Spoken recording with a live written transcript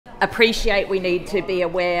appreciate we need to be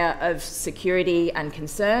aware of security and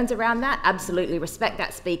concerns around that. Absolutely respect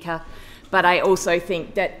that, Speaker. But I also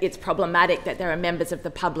think that it's problematic that there are members of the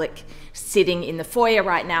public sitting in the foyer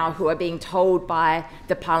right now who are being told by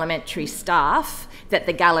the parliamentary staff that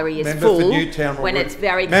the gallery is full when it's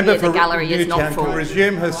very clear the gallery is not full. Can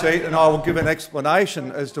resume her seat, and I will give an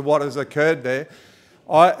explanation as to what has occurred there.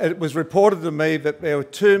 It was reported to me that there were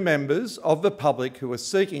 2 members of the public who were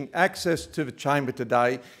seeking access to the chamber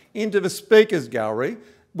today into the Speaker's gallery,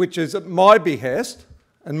 which is at my behest,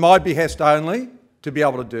 and my behest only, to be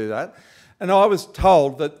able to do that. And I was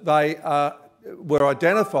told that they were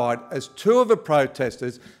identified as 2 of the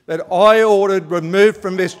protesters that I ordered removed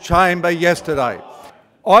from this chamber yesterday.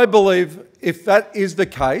 I believe if that is the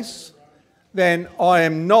case, then I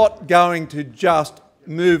am not going to just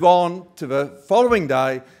move on to the following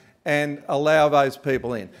day and allow those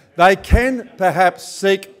people in. They can perhaps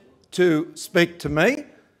seek to speak to me,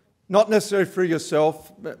 not necessarily through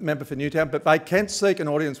yourself, Member for Newtown, but they can seek an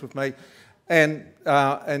audience with me and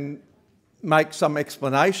make some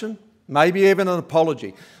explanation, maybe even an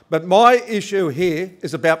apology. But my issue here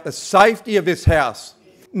is about the safety of this House.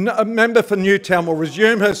 A member for Newtown will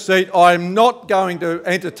resume her seat. I am not going to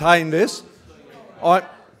entertain this.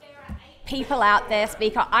 People out there,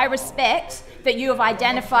 Speaker. I respect that you have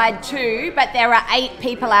identified 2, but there are 8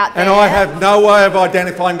 people out there. And I have no way of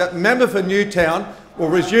identifying that. Member for Newtown will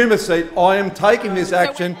resume a seat. I am taking this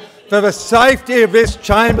action for the safety of this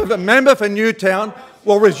chamber. The member for Newtown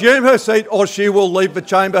will resume her seat or she will leave the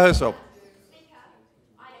chamber herself. Speaker,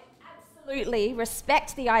 I absolutely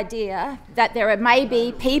respect the idea that there may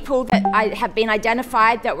be people that have been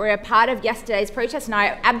identified that were a part of yesterday's protest, and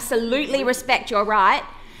I absolutely respect your right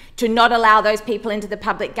to not allow those people into the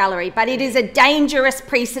public gallery. But it is a dangerous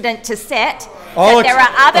precedent to set that there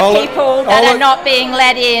are other people that are not being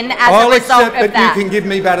let in as a result of that. I'll accept that you can give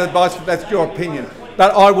me bad advice if that's your opinion.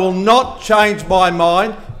 But I will not change my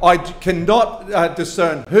mind. I cannot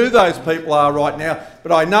discern who those people are right now,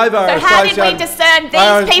 but I know they are associated. So how did we discern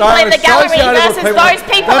these people in the gallery versus those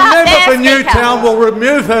people out there, The member for Newtown will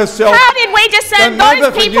remove herself. How did we discern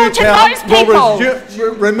those people to those people?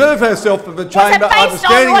 Will remove herself from the chamber under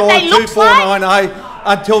Standing Order 249A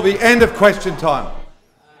until the end of question time.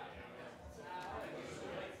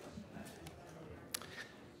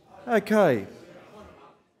 Okay.